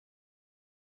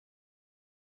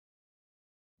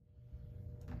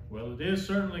Well, it is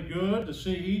certainly good to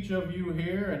see each of you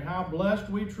here and how blessed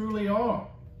we truly are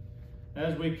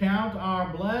as we count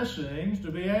our blessings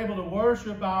to be able to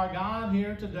worship our God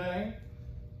here today,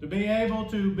 to be able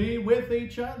to be with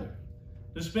each other,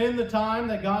 to spend the time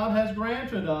that God has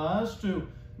granted us to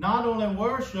not only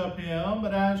worship Him,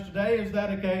 but as today is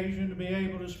that occasion to be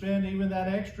able to spend even that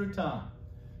extra time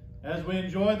as we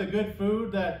enjoy the good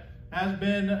food that has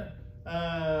been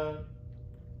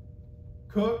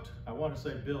cooked. I want to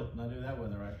say built, and I knew that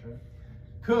wasn't the right term.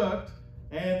 Cooked,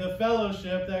 and the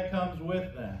fellowship that comes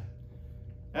with that.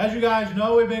 As you guys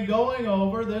know, we've been going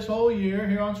over this whole year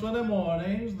here on Sunday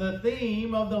mornings the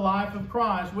theme of the life of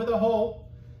Christ with a hope,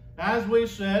 as we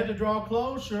said, to draw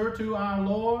closer to our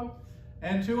Lord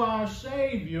and to our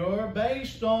Savior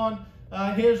based on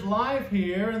His life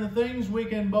here and the things we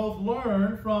can both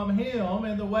learn from Him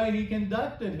and the way He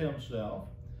conducted Himself,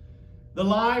 the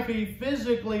life He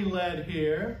physically led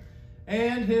here,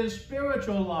 and His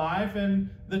spiritual life and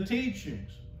the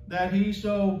teachings that He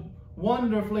so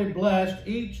wonderfully blessed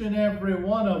each and every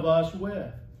one of us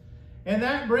with. And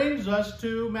that brings us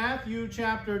to Matthew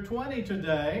chapter 20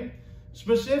 today.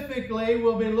 Specifically,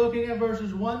 we'll be looking at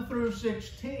verses 1 through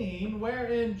 16,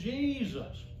 wherein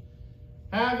Jesus,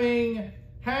 having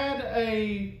had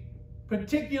a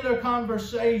particular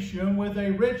conversation with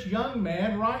a rich young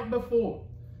man right before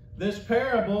this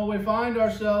parable, we find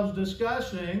ourselves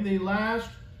discussing the last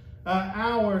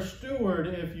hour steward,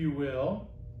 if you will.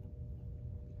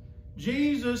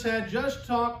 Jesus had just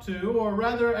talked to, or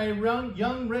rather a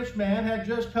young rich man had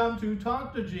just come to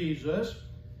talk to Jesus,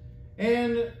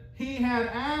 and he had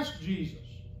asked Jesus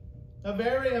a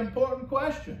very important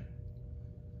question.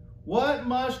 What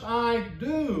must I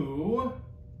do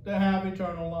to have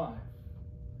eternal life?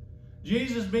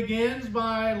 Jesus begins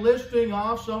by listing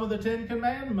off some of the 10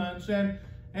 Commandments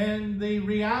and the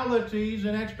realities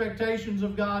and expectations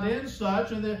of God in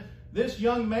such, and this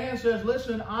young man says,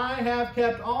 listen, I have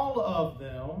kept all of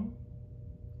them,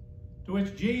 to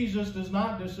which Jesus does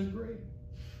not disagree.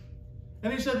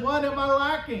 And he said, what am I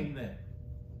lacking then?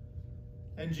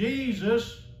 And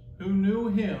Jesus, who knew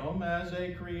him as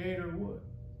a creator would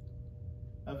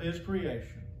of his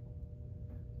creation,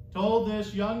 told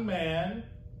this young man,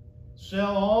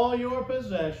 sell all your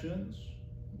possessions,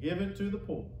 give it to the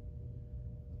poor,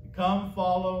 come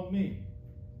follow me.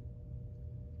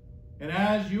 And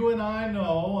as you and I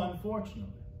know,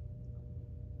 unfortunately,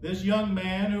 this young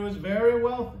man who is very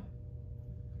wealthy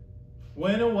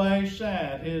went away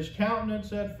sad. His countenance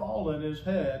had fallen, his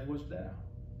head was down.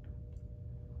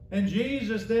 And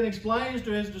Jesus then explains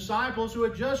to his disciples who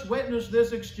had just witnessed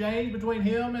this exchange between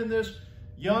him and this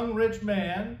young rich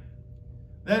man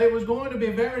that it was going to be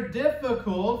very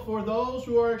difficult for those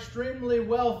who are extremely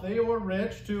wealthy or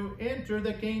rich to enter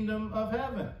the kingdom of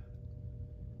heaven.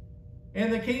 In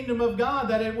the kingdom of God,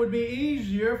 that it would be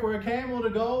easier for a camel to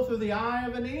go through the eye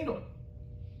of a needle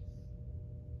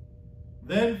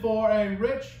than for a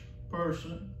rich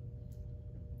person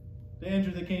to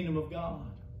enter the kingdom of God.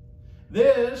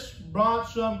 This brought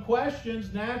some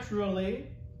questions naturally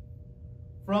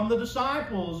from the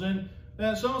disciples. And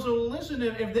so listen,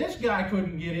 if this guy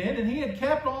couldn't get in and he had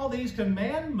kept all these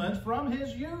commandments from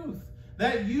his youth,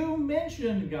 that you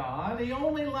mentioned God, he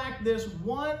only lacked this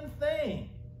one thing.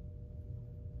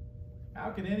 How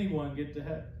can anyone get to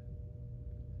heaven?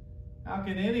 How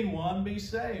can anyone be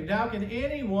saved? How can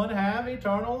anyone have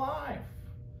eternal life?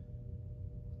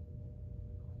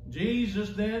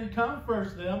 Jesus then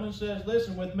comforts them and says,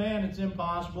 listen, with man it's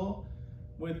impossible.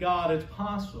 With God it's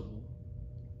possible.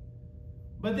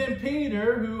 But then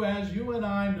Peter, who as you and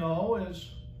I know is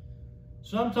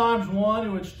sometimes one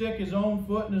who would stick his own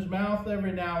foot in his mouth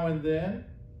every now and then,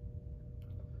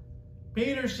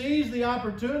 Peter sees the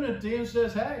opportunity and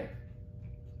says, hey,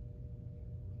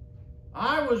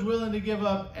 I was willing to give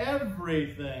up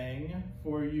everything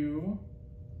for you.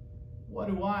 What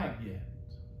do I get?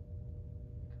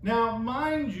 Now,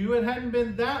 mind you, it hadn't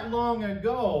been that long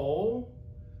ago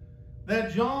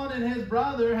that John and his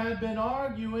brother had been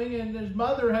arguing, and his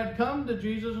mother had come to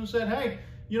Jesus and said, hey,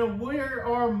 where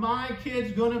are my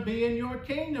kids going to be in your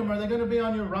kingdom? Are they going to be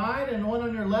on your right and one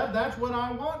on your left? That's what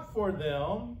I want for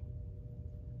them.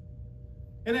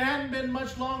 And it hadn't been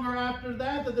much longer after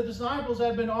that that the disciples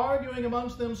had been arguing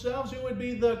amongst themselves who would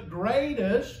be the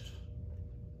greatest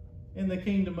in the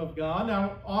kingdom of God.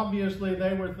 Now, obviously,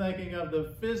 they were thinking of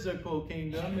the physical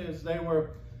kingdom as they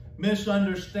were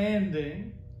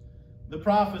misunderstanding the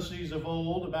prophecies of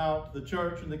old about the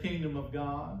church and the kingdom of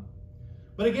God.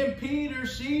 But again, Peter,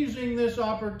 seizing this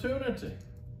opportunity,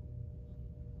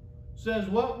 says,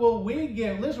 what will we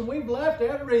get? Listen, we've left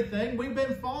everything. We've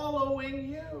been following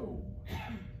you.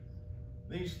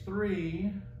 these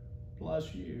 3+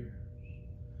 years.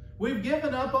 We've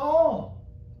given up all.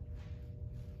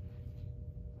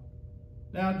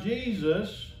 Now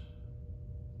Jesus,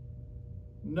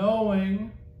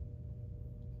 knowing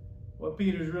what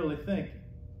Peter's really thinking,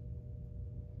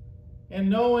 and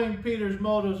knowing Peter's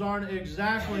motives aren't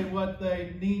exactly what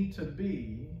they need to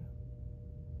be,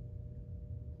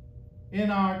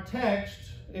 in our text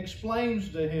explains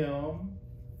to him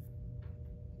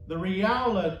the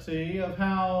reality of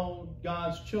how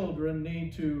God's children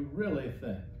need to really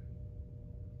think.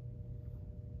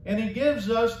 And he gives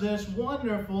us this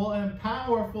wonderful and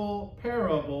powerful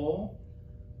parable,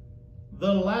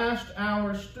 the last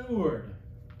hour steward,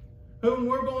 whom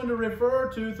we're going to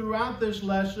refer to throughout this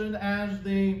lesson as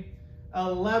the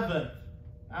 11th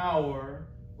hour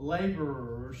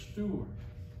laborer or steward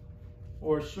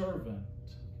or servant.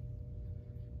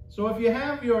 So if you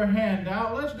have your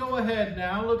handout, let's go ahead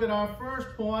now, look at our first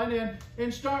point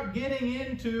and start getting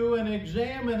into and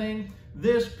examining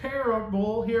this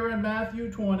parable here in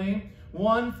Matthew 20,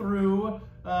 1 through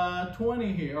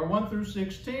 20 here, or 1 through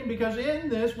 16, because in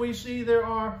this we see there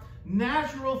are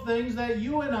natural things that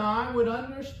you and I would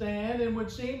understand and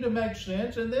would seem to make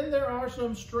sense, and then there are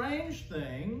some strange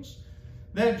things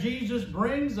that Jesus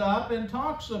brings up and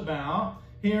talks about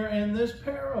here in this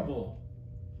parable.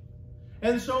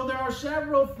 And so there are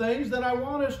several things that I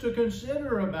want us to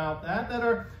consider about that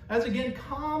are, as again,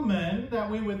 common that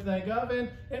we would think of,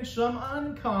 and some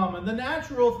uncommon. The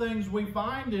natural things we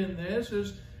find in this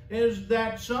is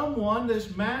that someone,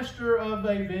 this master of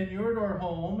a vineyard or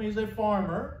home, he's a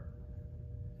farmer.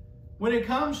 When it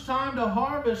comes time to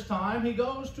harvest time, he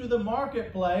goes to the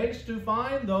marketplace to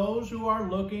find those who are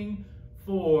looking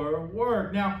for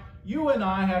work. Now, you and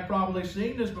I have probably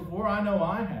seen this before. I know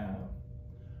I have.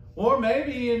 Or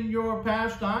maybe in your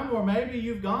pastime, or maybe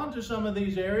you've gone to some of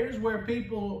these areas where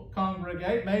people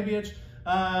congregate. Maybe it's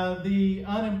the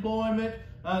unemployment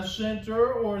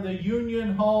center or the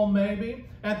union hall maybe.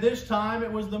 At this time,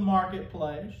 it was the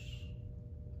marketplace.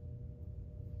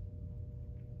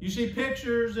 You see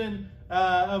pictures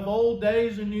of old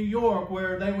days in New York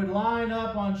where they would line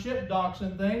up on ship docks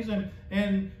and things,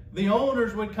 and the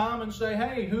owners would come and say,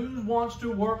 hey, who wants to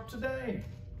work today?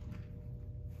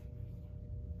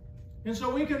 And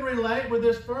so we can relate with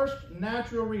this first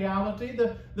natural reality.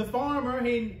 The farmer,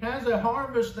 he has a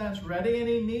harvest that's ready and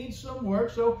he needs some work,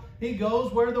 so he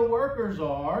goes where the workers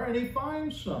are and he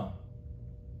finds some.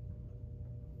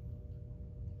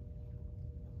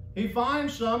 He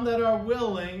finds some that are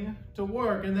willing to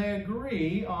work and they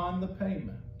agree on the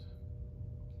payment.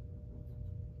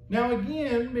 Now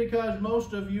again, because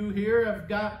most of you here have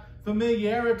got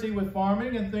familiarity with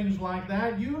farming and things like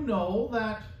that, you know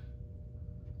that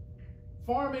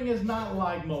farming is not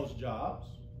like most jobs.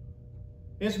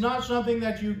 It's not something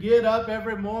that you get up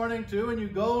every morning to and you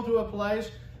go to a place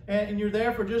and you're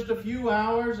there for just a few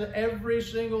hours every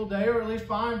single day, or at least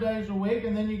 5 days a week,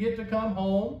 and then you get to come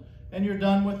home and you're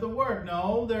done with the work.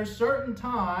 No, there's certain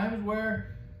times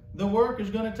where the work is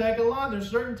going to take a lot. There's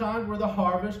certain times where the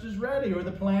harvest is ready or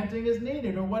the planting is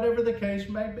needed or whatever the case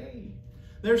may be.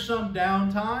 There's some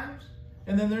down times.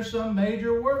 And then there's some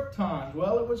major work times.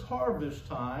 Well, it was harvest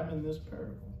time in this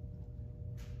parable.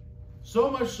 So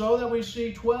much so that we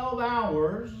see 12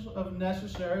 hours of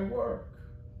necessary work.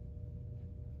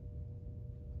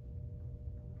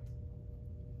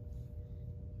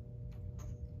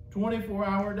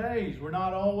 "24-hour days were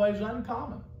not always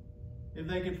uncommon if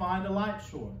they could find a light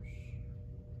source.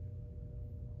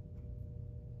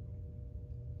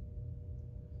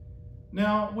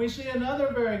 Now, we see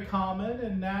another very common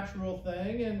and natural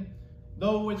thing, and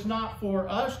though it's not for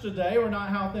us today, or not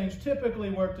how things typically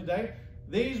work today,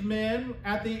 these men,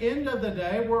 at the end of the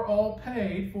day, were all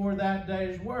paid for that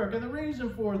day's work. And the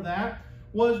reason for that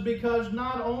was because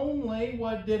not only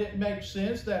did it make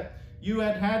sense that you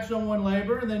had someone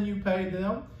labor and then you paid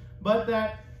them, but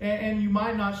that, and you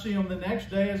might not see them the next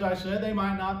day, as I said, they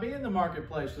might not be in the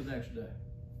marketplace the next day.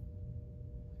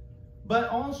 But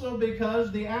also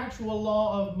because the actual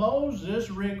law of Moses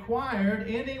required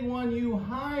anyone you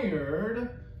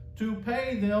hired to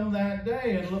pay them that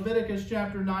day. In Leviticus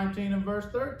chapter 19 and verse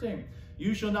 13,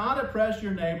 "You shall not oppress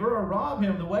your neighbor or rob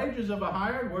him. The wages of a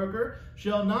hired worker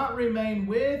shall not remain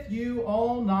with you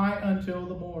all night until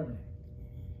the morning."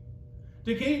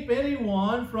 To keep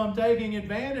anyone from taking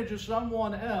advantage of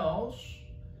someone else,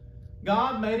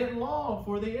 God made it law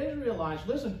for the Israelites.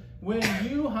 Listen, when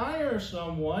you hire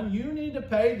someone, you need to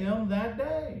pay them that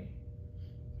day.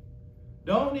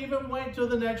 Don't even wait till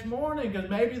the next morning, because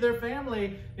maybe their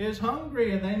family is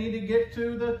hungry and they need to get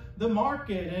to the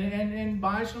market and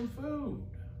buy some food.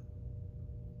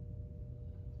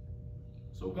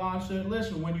 So God said,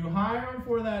 listen, when you hire them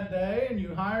for that day and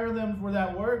you hire them for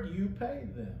that work, you pay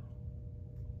them.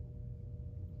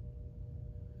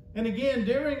 And again,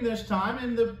 during this time,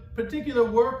 and the particular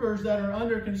workers that are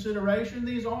under consideration,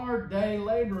 these are day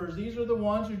laborers. These are the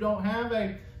ones who don't have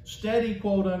a steady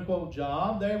quote-unquote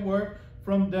job. They work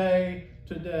from day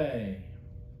to day.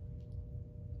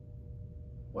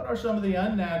 What are some of the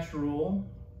unnatural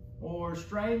or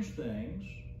strange things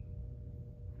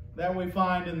that we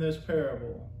find in this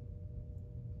parable?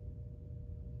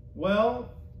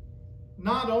 Well,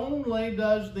 not only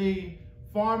does the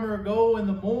farmer go in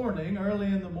the morning, early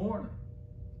in the morning,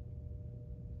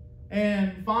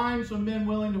 and find some men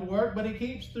willing to work, but he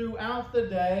keeps throughout the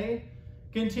day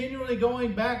continually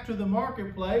going back to the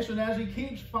marketplace, and as he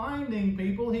keeps finding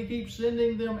people, he keeps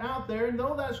sending them out there. And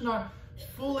though that's not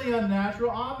fully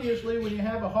unnatural, obviously when you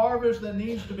have a harvest that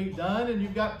needs to be done and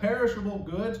you've got perishable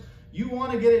goods, you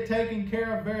want to get it taken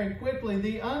care of very quickly.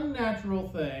 The unnatural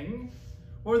thing,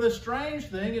 or the strange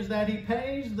thing, is that he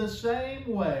pays the same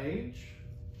wage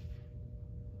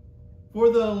for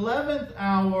the 11th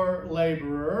hour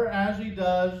laborer as he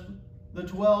does the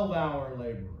 12-hour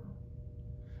laborer.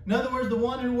 In other words, the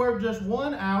one who worked just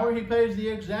 1 hour, he pays the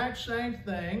exact same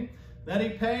thing that he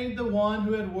paid the one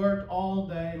who had worked all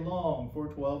day long for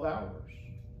 12 hours.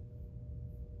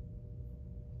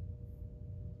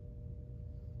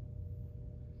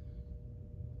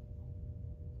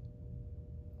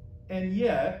 And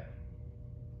yet,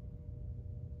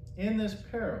 in this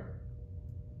parable,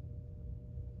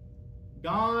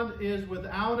 God is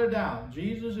without a doubt,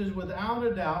 Jesus is without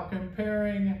a doubt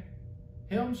comparing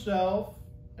himself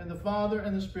and the Father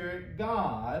and the Spirit,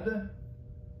 God,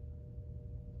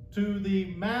 to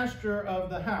the master of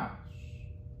the house,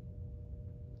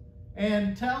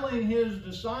 and telling his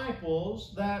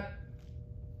disciples that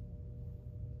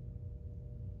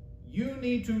you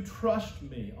need to trust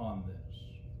me on this.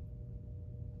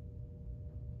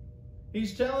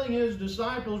 He's telling his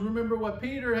disciples, remember what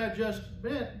Peter had just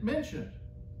mentioned.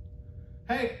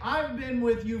 Hey, I've been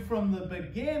with you from the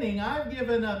beginning. I've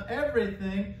given up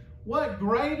everything. What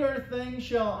greater thing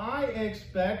shall I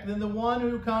expect than the one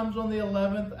who comes on the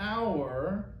 11th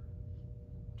hour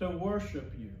to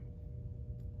worship you,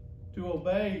 to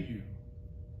obey you,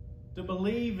 to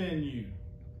believe in you?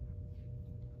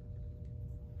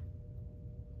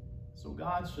 So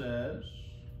God says,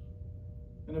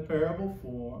 in a parable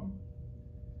form,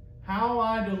 how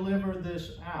I deliver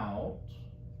this out,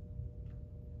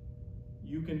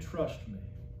 you can trust me.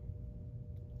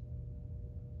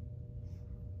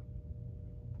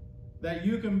 That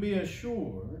you can be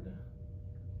assured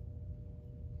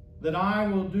that I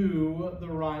will do the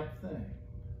right thing.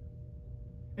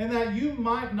 And that you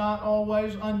might not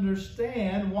always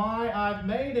understand why I've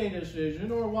made a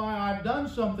decision or why I've done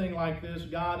something like this,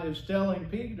 God is telling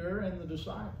Peter and the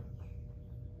disciples.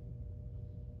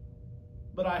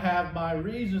 But I have my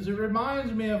reasons. It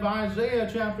reminds me of Isaiah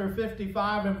chapter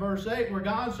 55 and verse 8, where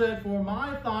God said, for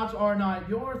my thoughts are not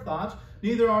your thoughts,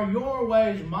 neither are your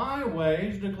ways my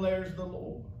ways, declares the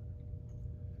Lord.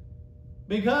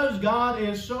 Because God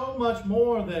is so much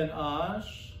more than us,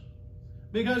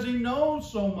 because he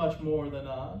knows so much more than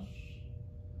us,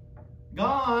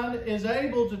 God is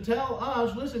able to tell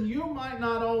us, listen, you might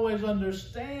not always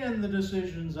understand the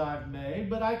decisions I've made,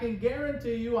 but I can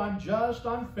guarantee you I'm just,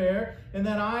 I'm fair, and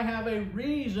that I have a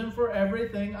reason for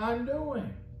everything I'm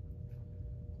doing.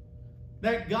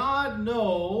 That God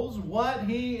knows what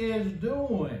he is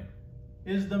doing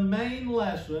is the main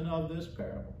lesson of this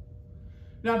parable.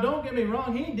 Now, don't get me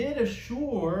wrong, he did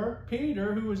assure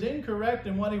Peter, who was incorrect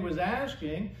in what he was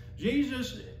asking.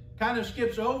 Jesus kind of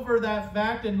skips over that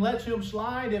fact and lets him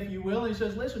slide, if you will. He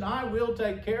says, listen, I will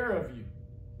take care of you.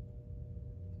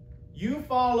 You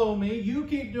follow me. You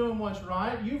keep doing what's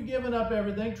right. You've given up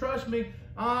everything. Trust me,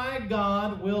 I,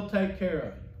 God, will take care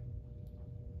of you.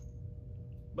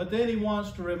 But then he wants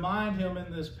to remind him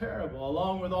in this parable,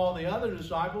 along with all the other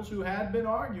disciples who had been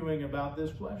arguing about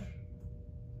this question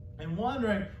and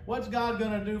wondering, what's God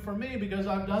going to do for me because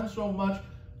I've done so much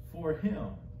for him?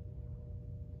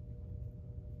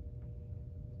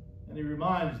 And he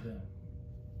reminds them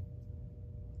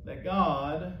that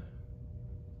God,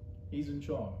 he's in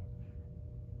charge.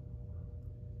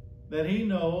 That he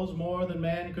knows more than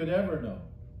man could ever know.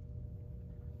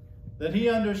 That he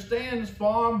understands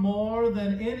far more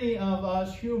than any of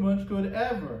us humans could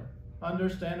ever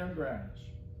understand or grasp.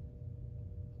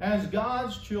 As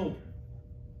God's children,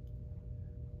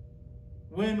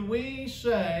 when we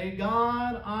say,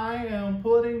 God, I am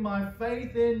putting my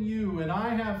faith in you and I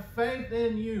have faith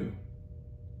in you,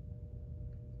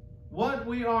 what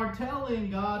we are telling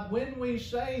God when we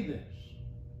say this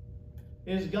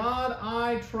is, God,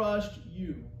 I trust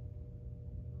you.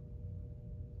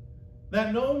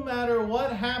 That no matter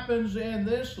what happens in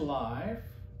this life,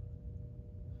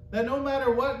 that no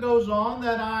matter what goes on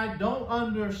that I don't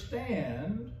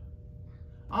understand,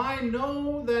 I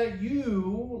know that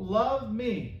you love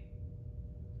me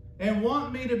and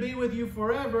want me to be with you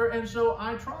forever, and so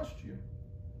I trust you.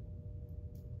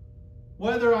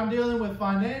 Whether I'm dealing with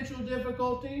financial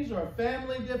difficulties or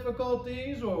family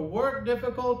difficulties or work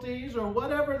difficulties or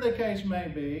whatever the case may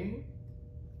be,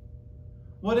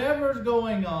 whatever's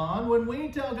going on, when we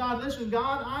tell God, listen,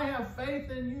 God, I have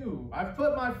faith in you. I've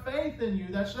put my faith in you.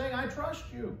 That's saying I trust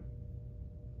you.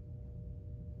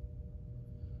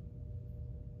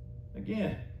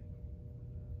 Again,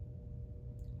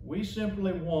 we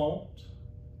simply won't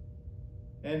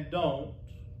and don't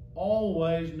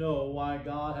always know why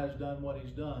God has done what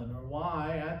he's done, or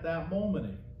why at that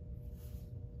moment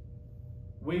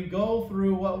we go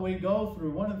through what we go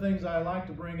through. One of the things I like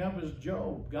to bring up is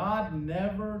Job. God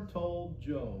never told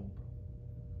Job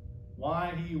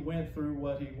why he went through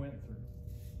what he went through.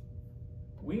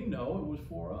 We know it was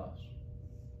for us.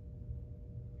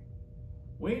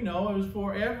 We know it was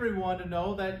for everyone to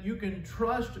know that you can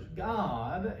trust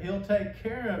God. He'll take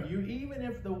care of you even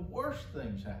if the worst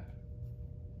things happen.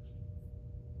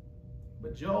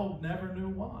 But Job never knew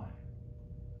why.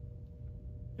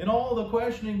 In all the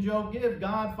questioning Job gives,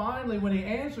 God finally, when he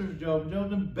answers Job, Job's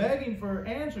been begging for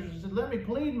answers. He said, let me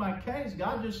plead my case.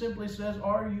 God just simply says,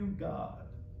 are you God?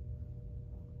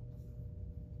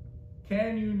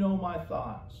 Can you know my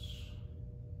thoughts?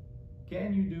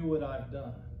 Can you do what I've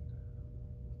done?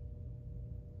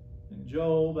 And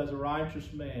Job, as a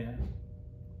righteous man,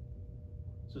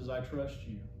 says, I trust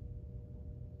you.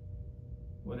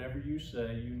 Whatever you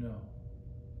say, you know.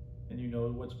 And you know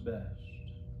what's best.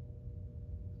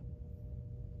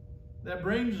 That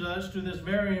brings us to this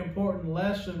very important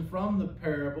lesson from the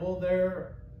parable.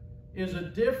 There is a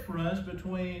difference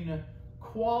between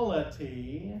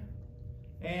quality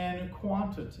and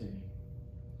quantity.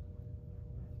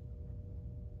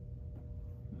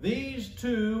 These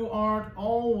two aren't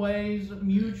always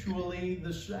mutually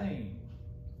the same.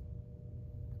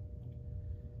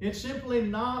 It's simply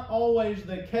not always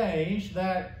the case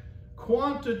that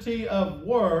quantity of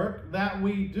work that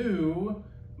we do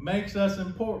makes us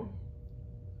important.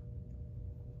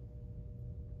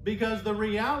 Because the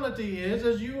reality is,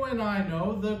 as you and I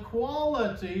know, the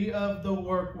quality of the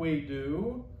work we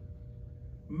do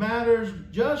matters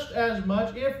just as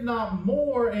much, if not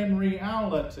more, in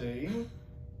reality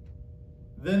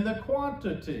than the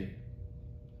quantity.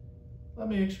 Let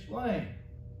me explain.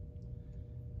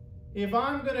 If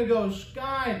I'm going to go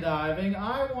skydiving,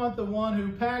 I want the one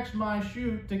who packs my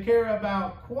chute to care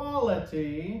about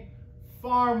quality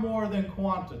far more than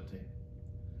quantity.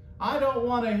 I don't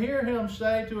want to hear him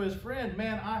say to his friend,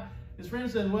 his friend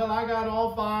says, well, I got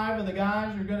all 5 of the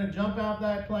guys who are going to jump out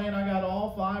that plane. I got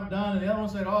all 5 done. And the other one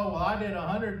said, oh, well, I did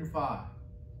 105.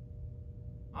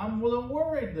 I'm a little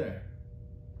worried there.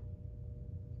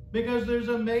 Because there's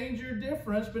a major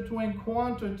difference between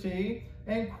quantity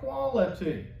and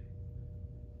quality.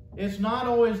 It's not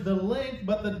always the length,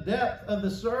 but the depth of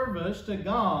the service to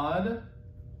God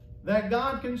that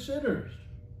God considers.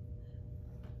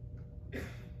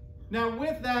 Now,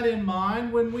 with that in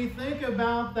mind, when we think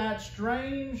about that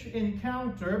strange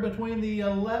encounter between the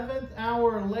 11th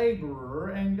hour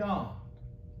laborer and God,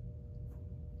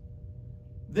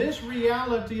 this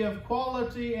reality of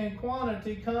quality and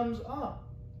quantity comes up.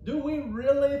 Do we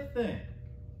really think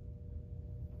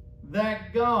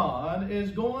that God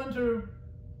is going to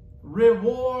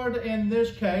reward in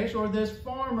this case, or this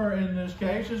farmer in this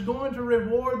case, is going to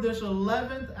reward this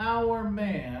 11th hour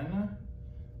man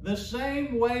the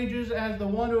same wages as the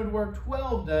one who had worked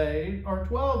 12 days or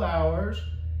 12 hours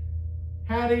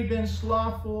had he been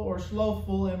slothful or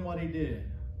slothful in what he did?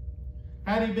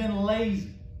 Had he been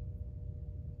lazy?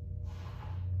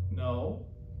 No.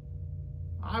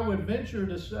 I would venture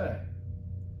to say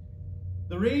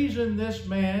the reason this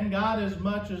man got as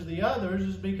much as the others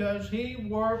is because he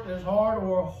worked as hard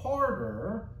or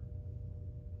harder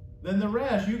than the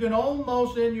rest. You can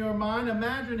almost in your mind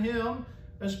imagine him,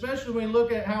 especially when you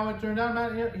look at how it turned out,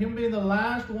 imagine him being the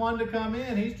last one to come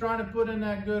in. He's trying to put in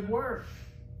that good work.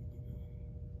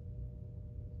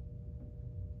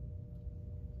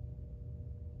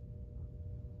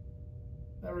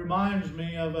 That reminds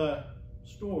me of a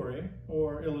story,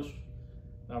 or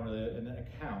not really an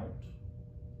account,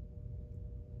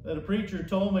 that a preacher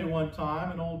told me one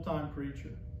time, an old-time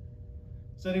preacher.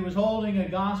 Said he was holding a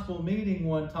gospel meeting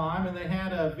one time, and they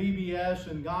had a VBS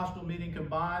and gospel meeting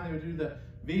combined. They would do the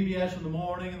VBS in the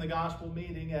morning and the gospel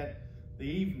meeting at the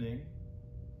evening.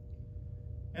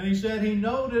 And he said he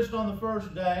noticed on the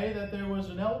first day that there was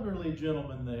an elderly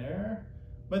gentleman there,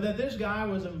 but that this guy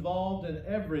was involved in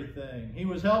everything. He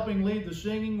was helping lead the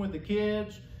singing with the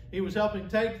kids. He was helping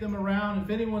take them around. If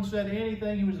anyone said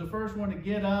anything, he was the first one to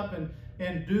get up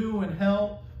and do and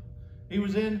help. He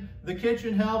was in the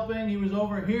kitchen helping. He was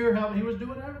over here helping. He was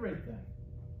doing everything.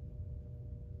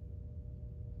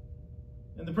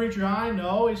 And the preacher I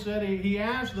know, he said, he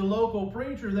asked the local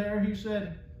preacher there, he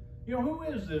said, you know, who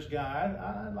is this guy?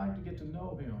 I'd like to get to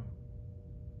know him.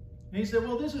 And he said,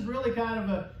 well, this is really kind of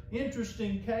an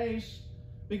interesting case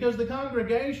because the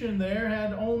congregation there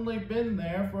had only been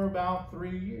there for about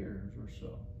 3 years or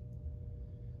so.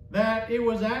 That it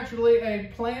was actually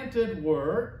a planted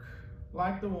work,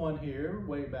 like the one here,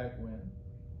 way back when.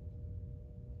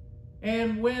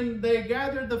 And when they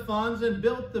gathered the funds and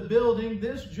built the building,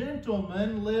 this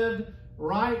gentleman lived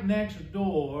right next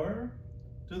door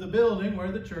to the building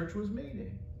where the church was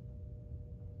meeting.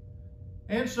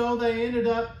 And so they ended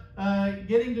up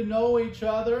getting to know each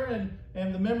other,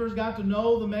 and the members got to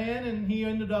know the man, and he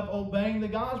ended up obeying the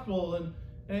gospel.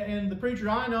 And the preacher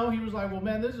I know, he was like, well,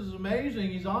 man, this is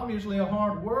amazing. He's obviously a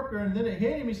hard worker. And then it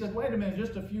hit him. He said, wait a minute,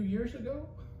 just a few years ago?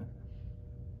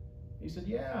 He said,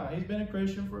 yeah, he's been a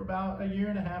Christian for about 1.5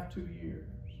 years, 2 years.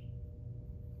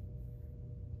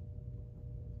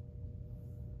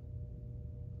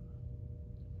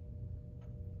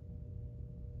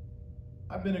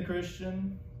 I've been a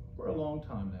Christian for a long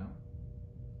time now.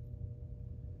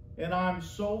 And I'm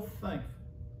so thankful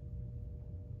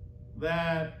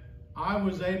that I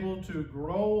was able to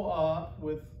grow up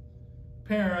with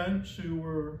parents who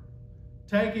were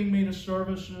taking me to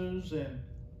services and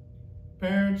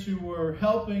parents who were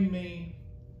helping me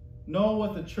know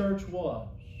what the church was.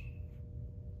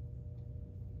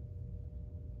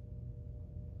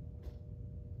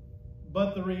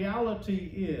 But the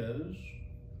reality is,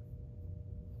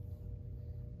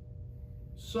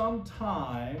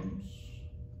 sometimes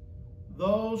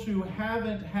those who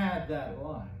haven't had that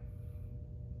life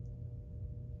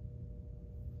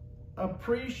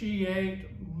appreciate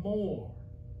more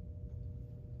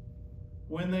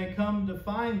when they come to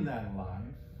find that life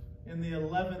in the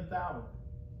 11th hour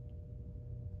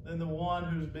than the one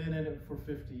who's been in it for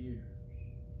 50 years.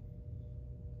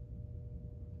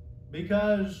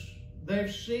 Because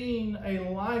they've seen a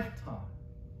lifetime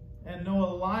and know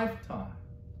a lifetime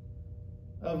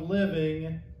of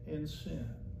living in sin.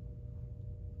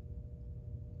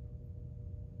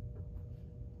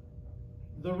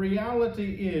 The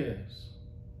reality is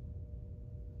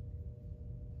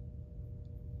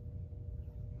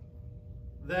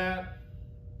that,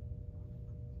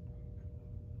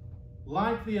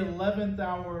 like the 11th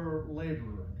hour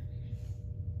laborer,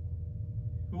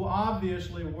 who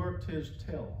obviously worked his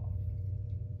tail off,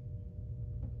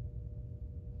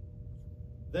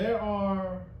 there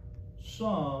are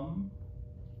some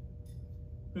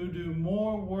who do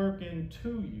more work in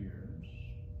 2 years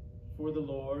for the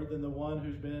Lord than the one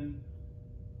who's been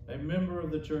a member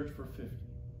of the church for 50.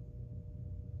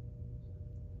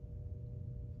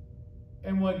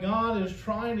 And what God is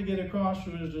trying to get across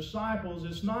to his disciples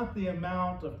is not the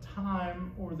amount of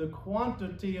time or the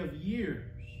quantity of years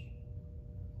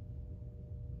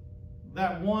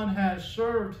that one has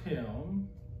served him.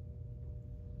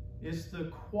 It's the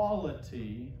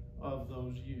quality of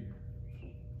those years.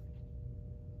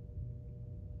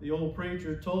 The old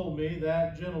preacher told me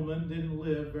that gentleman didn't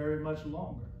live very much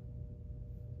longer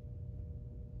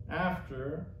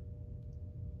after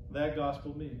that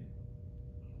gospel meeting.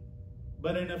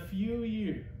 But in a few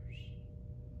years,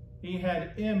 he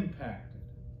had impacted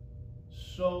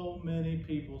so many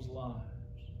people's lives.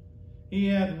 He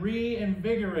had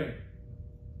reinvigorated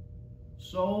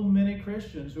so many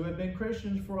Christians who had been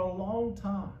Christians for a long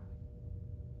time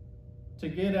to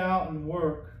get out and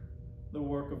work the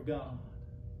work of God.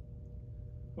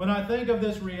 When I think of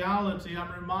this reality,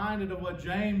 I'm reminded of what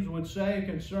James would say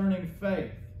concerning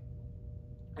faith,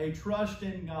 a trust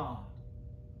in God,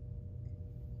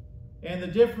 and the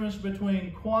difference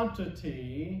between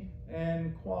quantity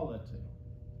and quality.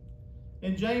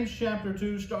 In James chapter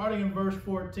 2, starting in verse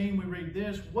 14, we read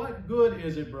this: "What good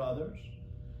is it, brothers,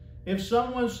 if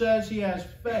someone says he has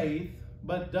faith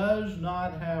but does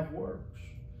not have works?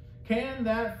 Can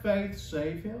that faith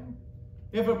save him?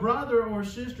 If a brother or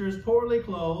sister is poorly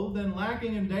clothed and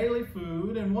lacking in daily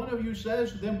food, and one of you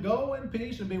says to them, 'Go in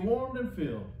peace and be warmed and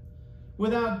filled,'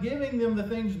 without giving them the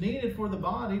things needed for the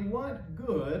body, what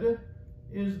good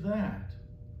is that?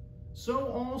 So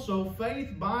also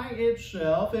faith by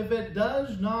itself, if it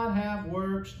does not have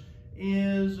works,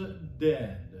 is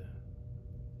dead."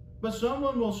 But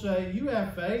someone will say, you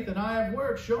have faith and I have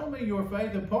works. Show me your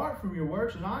faith apart from your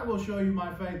works, and I will show you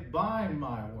my faith by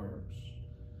my works.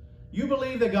 You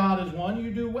believe that God is one,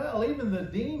 you do well. Even the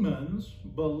demons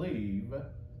believe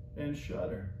and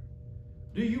shudder.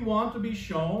 Do you want to be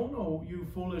shown, oh you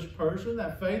foolish person,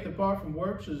 that faith apart from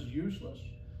works is useless?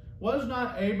 Was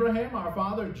not Abraham, our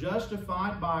father,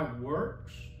 justified by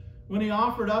works when he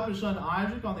offered up his son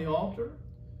Isaac on the altar?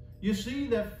 You see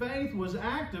that faith was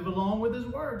active along with his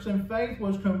works, and faith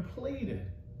was completed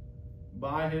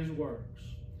by his works.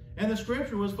 And the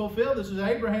scripture was fulfilled. This is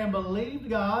Abraham believed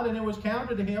God, and it was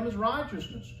counted to him as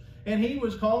righteousness. And he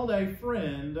was called a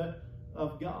friend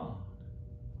of God.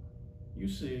 You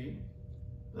see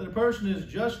that a person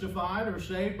is justified or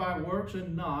saved by works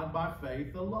and not by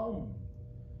faith alone.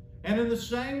 And in the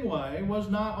same way, was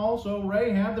not also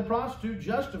Rahab the prostitute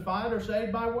justified or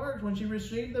saved by works when she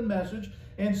received the message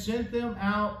and sent them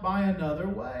out by another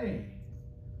way?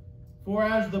 For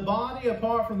as the body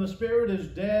apart from the spirit is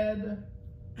dead,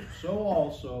 so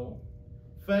also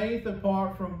faith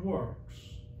apart from works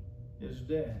is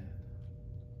dead.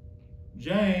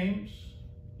 James,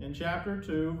 in chapter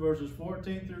 2, verses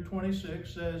 14 through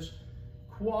 26, says,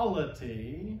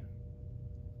 quality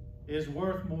is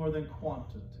worth more than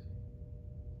quantity.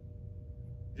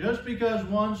 Just because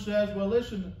one says, well,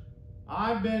 listen,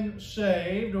 I've been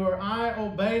saved, or I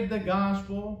obeyed the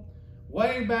gospel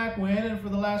way back when, and for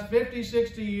the last 50,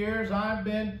 60 years, I've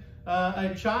been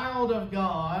a child of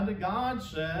God. God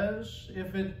says,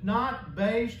 if it's not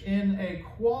based in a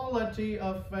quality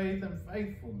of faith and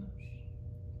faithfulness,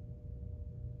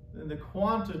 then the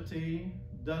quantity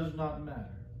does not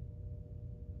matter.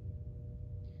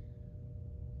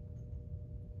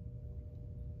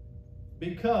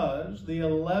 Because the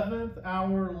 11th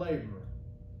hour laborer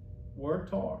worked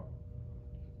hard.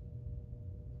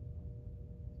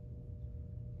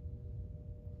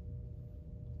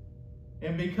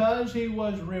 And because he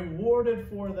was rewarded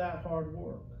for that hard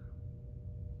work,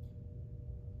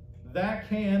 that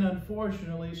can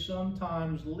unfortunately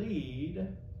sometimes lead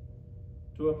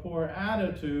to a poor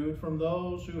attitude from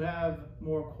those who have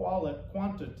more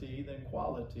quantity than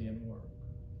quality in work.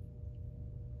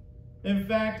 In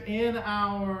fact, in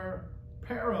our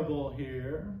parable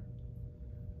here,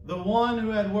 the one who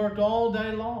had worked all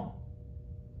day long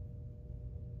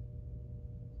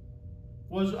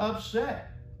was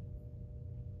upset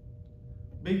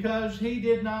because he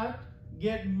did not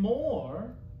get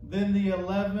more than the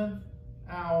 11th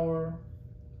hour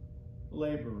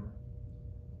laborer.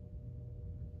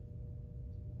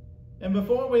 And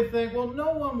before we think, well,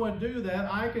 no one would do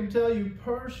that, I can tell you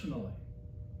personally,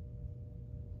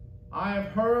 I have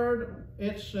heard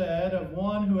it said of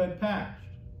one who had passed,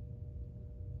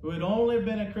 who had only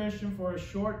been a Christian for a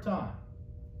short time,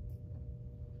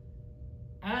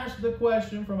 asked the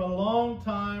question from a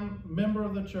long-time member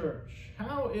of the church,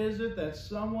 how is it that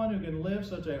someone who can live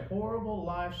such a horrible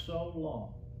life so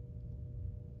long,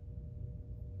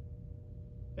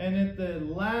 and at the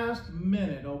last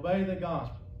minute obey the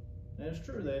gospel? And it's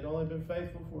true, they had only been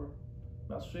faithful for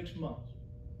about 6 months.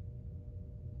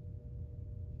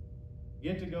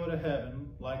 Get to go to heaven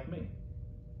like me.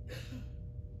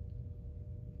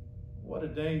 What a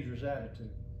dangerous attitude.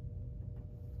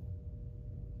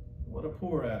 What a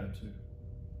poor attitude.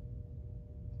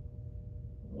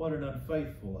 What an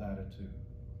unfaithful attitude.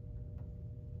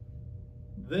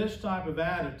 This type of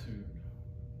attitude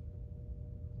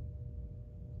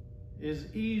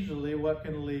is easily what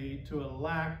can lead to a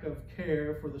lack of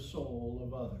care for the soul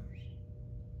of others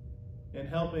and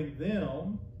helping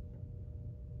them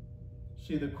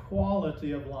see the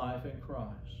quality of life in Christ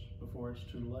before it's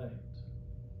too late.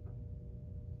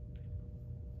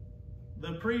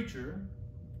 The preacher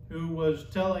who was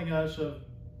telling us of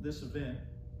this event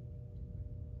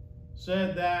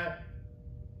said that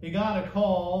he got a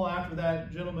call after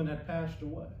that gentleman had passed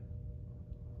away,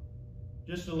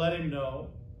 just to let him know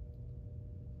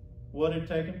what had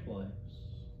taken place.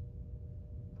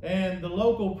 And the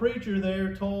local preacher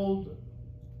there told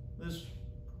this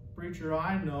preacher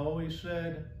I know, he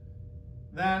said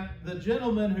that the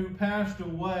gentleman who passed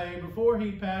away, before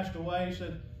he passed away, he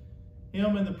said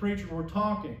him and the preacher were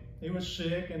talking. He was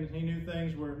sick and he knew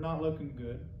things were not looking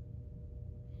good.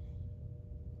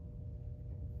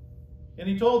 And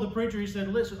he told the preacher, he said,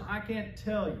 listen, I can't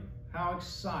tell you how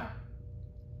excited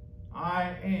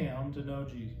I am to know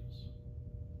Jesus.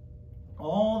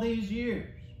 All these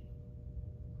years,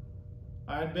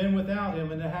 I had been without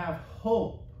him, and to have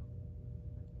hope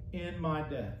in my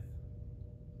death.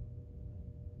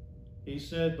 He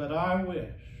said, but I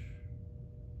wish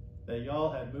that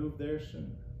y'all had moved there sooner,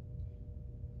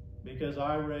 because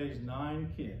I raised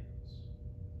 9 kids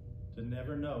to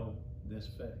never know this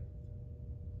faith,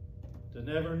 to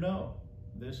never know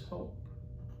this hope.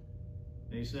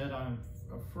 And he said, I'm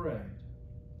afraid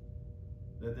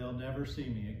that they'll never see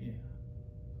me again.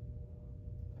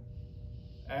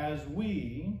 As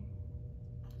we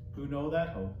who know that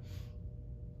hope,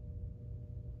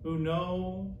 who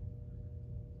know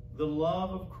the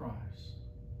love of Christ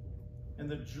and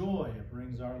the joy it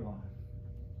brings our life,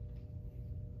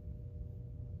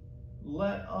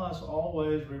 let us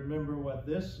always remember what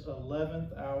this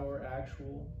 11th hour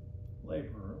actual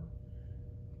laborer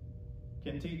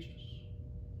can teach us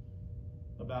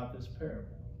about this parable.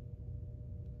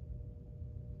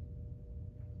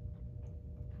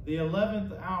 The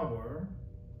 11th hour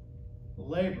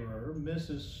laborer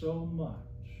misses so much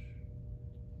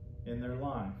in their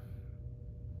life.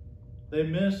 They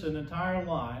miss an entire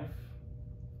life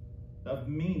of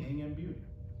meaning and beauty.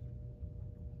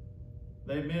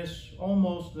 They miss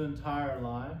almost an entire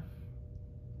life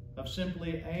of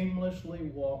simply aimlessly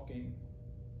walking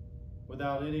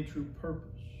without any true purpose.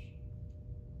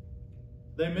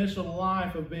 They miss a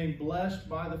life of being blessed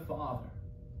by the Father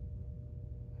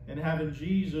and having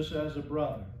Jesus as a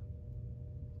brother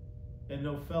and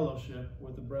no fellowship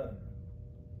with the brethren.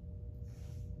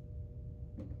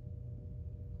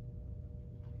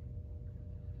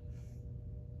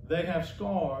 They have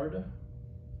scarred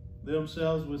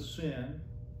themselves with sin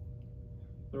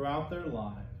throughout their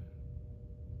life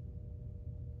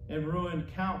and ruined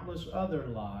countless other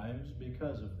lives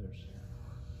because of their sin.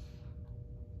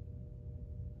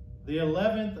 The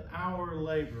 11th hour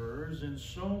laborers in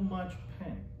so much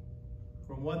pain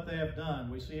from what they have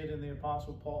done. We see it in the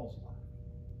Apostle Paul's life.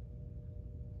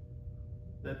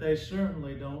 That they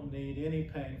certainly don't need any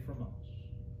pain from us,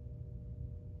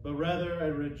 but rather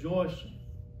a rejoicing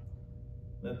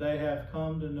that they have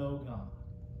come to know God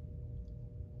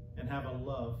and have a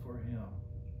love for Him,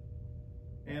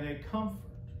 and a comfort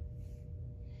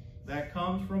that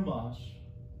comes from us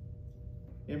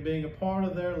in being a part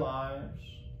of their lives,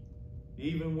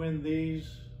 even when these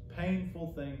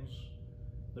painful things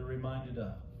they're reminded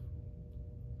of.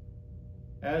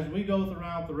 As we go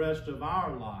throughout the rest of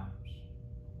our lives,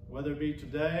 whether it be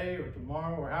today or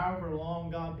tomorrow or however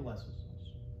long God blesses us,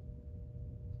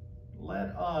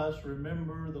 let us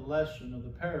remember the lesson of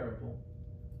the parable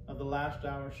of the last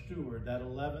hour steward, that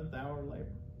 11th hour labor.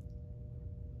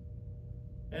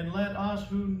 And let us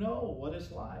who know what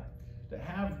it's like to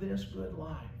have this good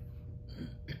life,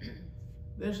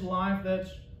 this life that's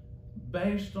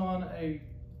based on a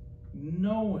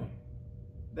knowing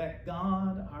that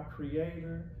God, our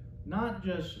Creator, not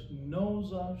just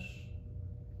knows us,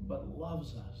 but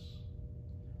loves us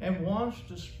and wants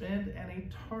to spend an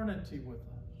eternity with us.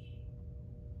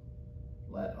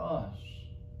 Let us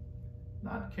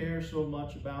not care so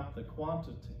much about the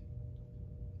quantity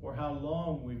or how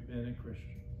long we've been a Christian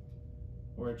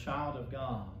or a child of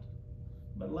God,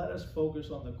 but let us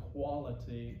focus on the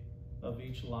quality of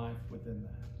each life within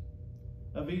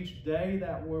that, of each day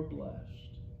that we're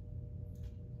blessed,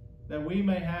 that we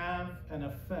may have an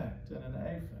effect and an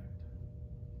affect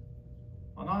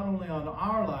not only on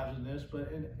our lives in this,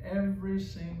 but in every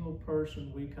single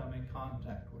person we come in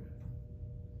contact with.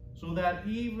 So that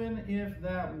even if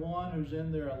that one who's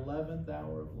in their 11th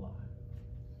hour of life,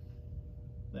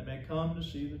 they may come to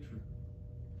see the truth,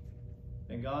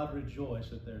 and God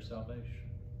rejoice at their salvation.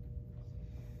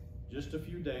 Just a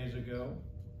few days ago,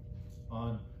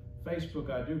 on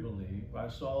Facebook, I do believe, I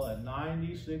saw a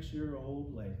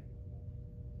 96-year-old lady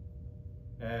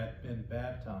had been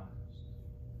baptized,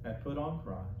 had put on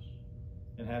Christ,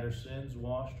 and had her sins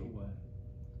washed away,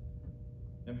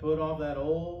 and put off that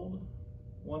old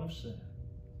one of sin.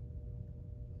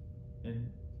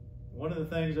 And one of the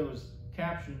things that was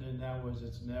captioned in that was,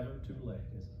 it's never too late,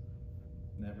 is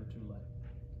it? Never too late.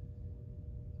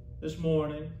 This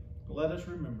morning, let us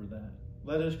remember that.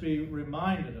 Let us be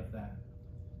reminded of that.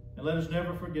 And let us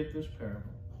never forget this parable.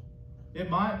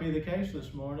 It might be the case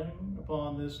this morning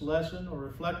upon this lesson, or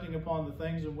reflecting upon the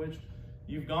things in which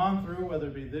you've gone through, whether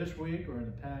it be this week or in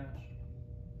the past.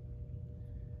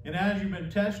 And as you've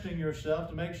been testing yourself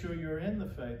to make sure you're in the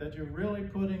faith, that you're really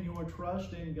putting your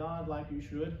trust in God like you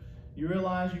should, you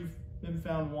realize you've been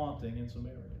found wanting in some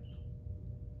areas.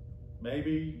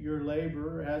 Maybe your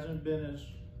labor hasn't been as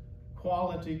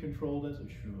quality controlled as it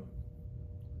should.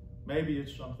 Maybe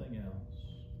it's something else.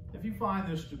 If you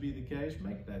find this to be the case,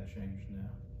 make that change now.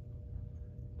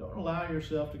 Don't allow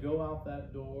yourself to go out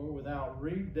that door without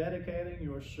rededicating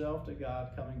yourself to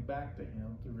God, coming back to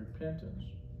Him through repentance,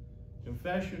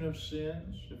 confession of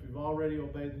sins, if you've already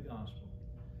obeyed the gospel,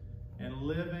 and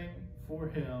living for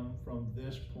Him from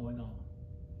this point on.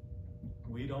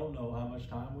 We don't know how much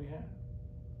time we have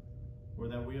or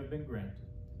that we have been granted.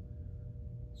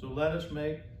 So let us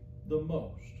make the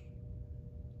most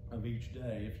of each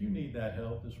day. If you need that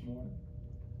help this morning,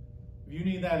 if you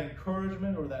need that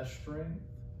encouragement or that strength,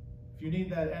 if you need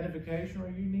that edification or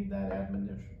you need that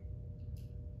admonition,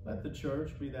 let the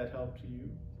church be that help to you.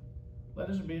 Let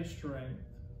us be a strength.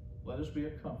 Let us be a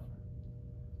comfort.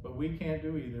 But we can't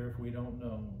do either if we don't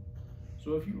know.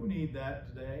 So if you need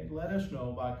that today, let us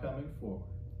know by coming forward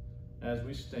as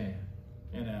we stand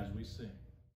and as we sing.